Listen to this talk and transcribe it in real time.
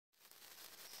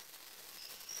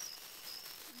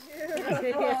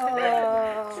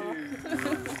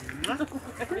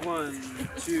1,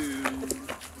 2.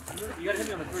 You gotta hit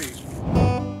me on the 3.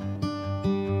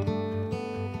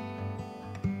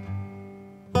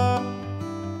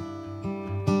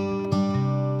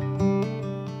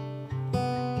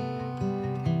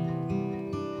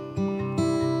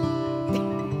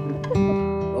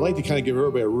 I'd like to kind of give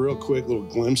everybody a real quick little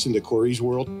glimpse into Cori's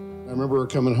world. I remember her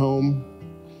coming home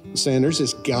and saying, there's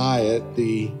this guy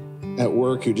at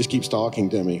work who just keeps talking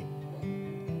to me.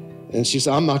 And she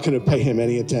said, I'm not going to pay him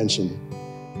any attention.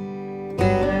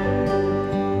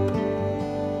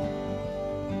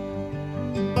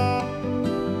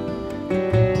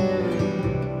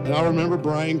 And I remember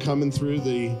Brian coming through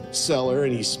the cellar,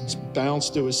 and he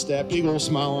bounced to his step, big old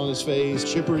smile on his face,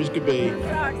 chipper as could be.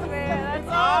 That's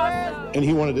awesome. And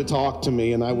he wanted to talk to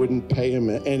me, and I wouldn't pay him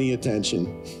any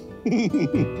attention.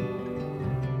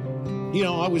 You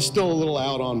know, I was still a little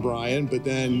out on Brian, but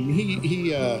then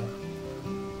he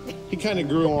kind of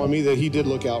grew on me that he did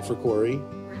look out for Cori.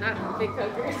 Big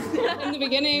huggers. In the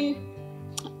beginning,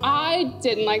 I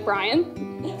didn't like Brian.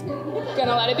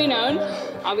 Gonna let it be known.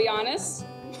 I'll be honest.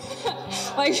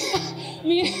 Like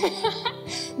me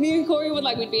and Cori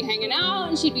we'd be hanging out,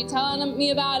 and she'd be telling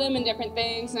me about him and different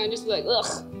things, and I'd just be like,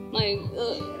 ugh,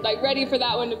 like ready for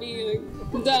that one to be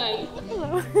like done.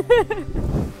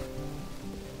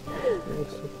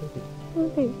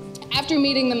 Okay. After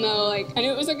meeting them though, I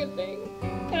knew it was a good thing,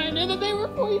 and I knew that they were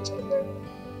for each other.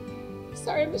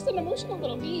 Sorry, I'm just an emotional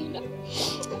little bean.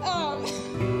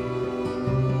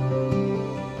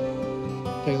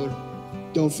 Taylor,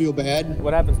 don't feel bad.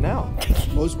 What happens now?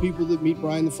 Most people that meet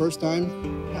Brian the first time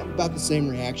have about the same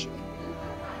reaction.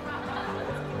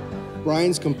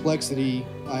 Brian's complexity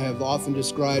I have often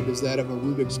described as that of a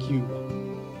Rubik's Cube.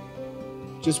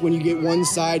 Just when you get one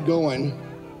side going,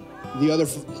 the other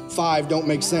 5 don't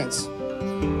make sense.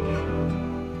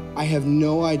 I have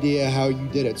no idea how you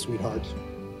did it, sweetheart.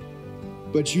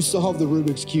 But you solved the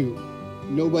Rubik's Cube.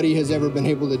 Nobody has ever been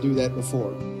able to do that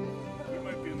before.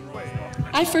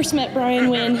 I first met Brian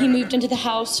when he moved into the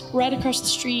house right across the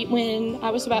street when I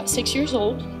was about 6 years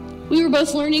old. We were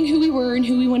both learning who we were and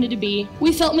who we wanted to be.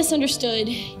 We felt misunderstood,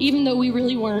 even though we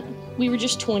really weren't. We were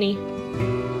just 20.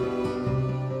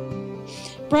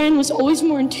 Brian was always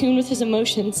more in tune with his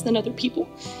emotions than other people,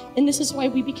 and this is why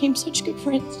we became such good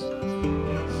friends.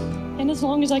 And as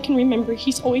long as I can remember,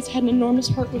 he's always had an enormous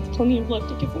heart with plenty of love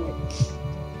to give away.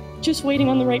 Just waiting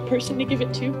on the right person to give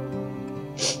it to.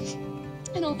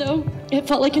 And although it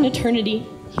felt like an eternity,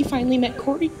 he finally met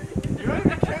Cori. You're not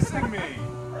even kissing me!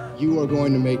 You are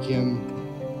going to make him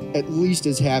at least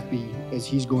as happy as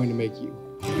he's going to make you.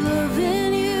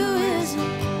 Loving you is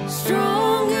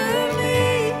stronger than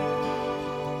me.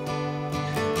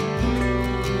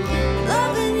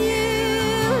 Loving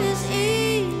you is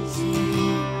easy.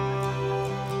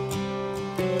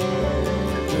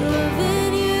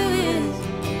 Loving you is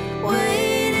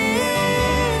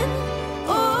waiting.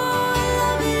 Oh,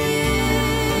 loving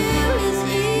you is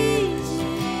easy.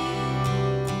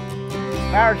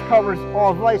 Marriage covers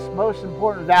all of life's most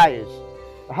important values.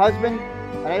 A husband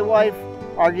and a wife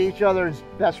are to each other's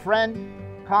best friend,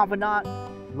 confidant,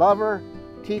 lover,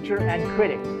 teacher, and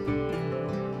critic.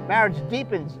 Marriage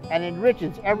deepens and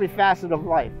enriches every facet of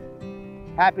life.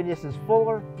 Happiness is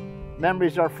fuller,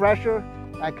 memories are fresher,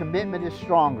 and commitment is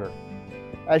stronger.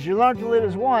 As you learn to live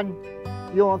as one,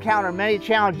 you'll encounter many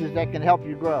challenges that can help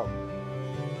you grow.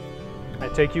 I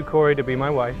take you, Cori, to be my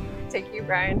wife, Take you,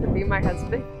 Brian, to be my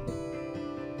husband.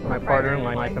 my partner in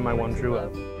life, and my one true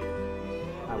love.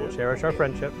 I will cherish our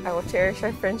friendship, I will cherish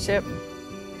our friendship.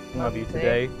 love you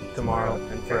today, tomorrow,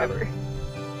 and forever.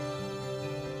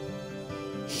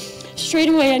 Straight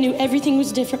away, I knew everything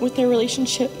was different with their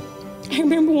relationship. I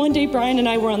remember one day Brian and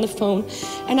I were on the phone,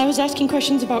 and I was asking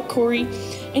questions about Cori,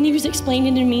 and he was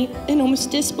explaining to me in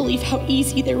almost disbelief how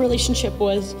easy their relationship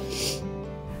was.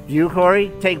 Do you,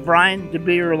 Cori, take Brian to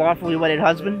be your lawfully wedded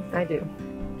husband? I do.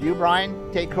 Do you,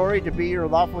 Brian, take Cori to be your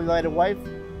lawfully wedded wife?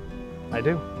 I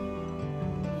do.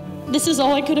 This is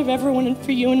all I could have ever wanted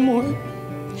for you and more.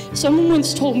 Someone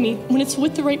once told me, when it's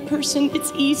with the right person,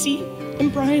 it's easy.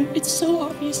 And Brian, it's so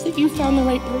obvious that you found the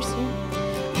right person.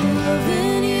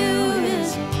 Loving you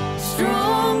is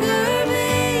stronger than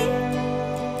me.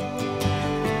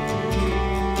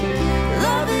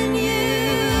 Loving you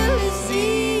is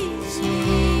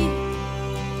easy.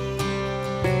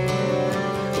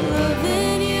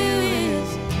 Loving you is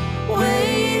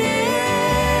waiting.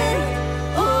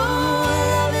 Oh,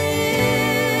 loving you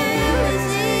is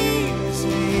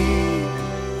easy.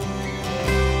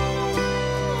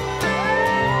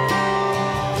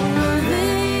 Loving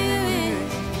you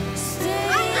is staying.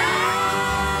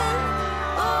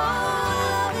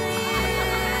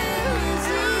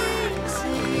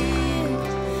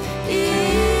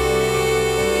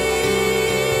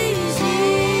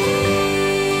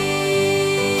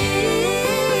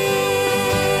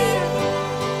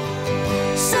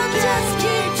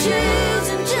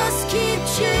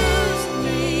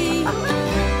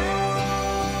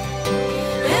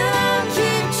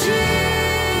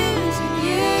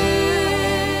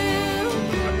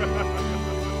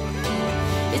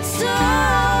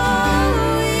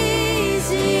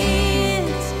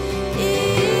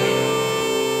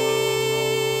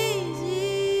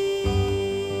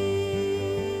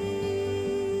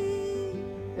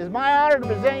 It is my honor to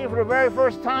present you for the very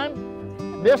first time,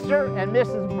 Mr. and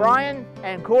Mrs. Brian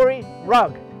and Cori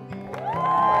Rugg.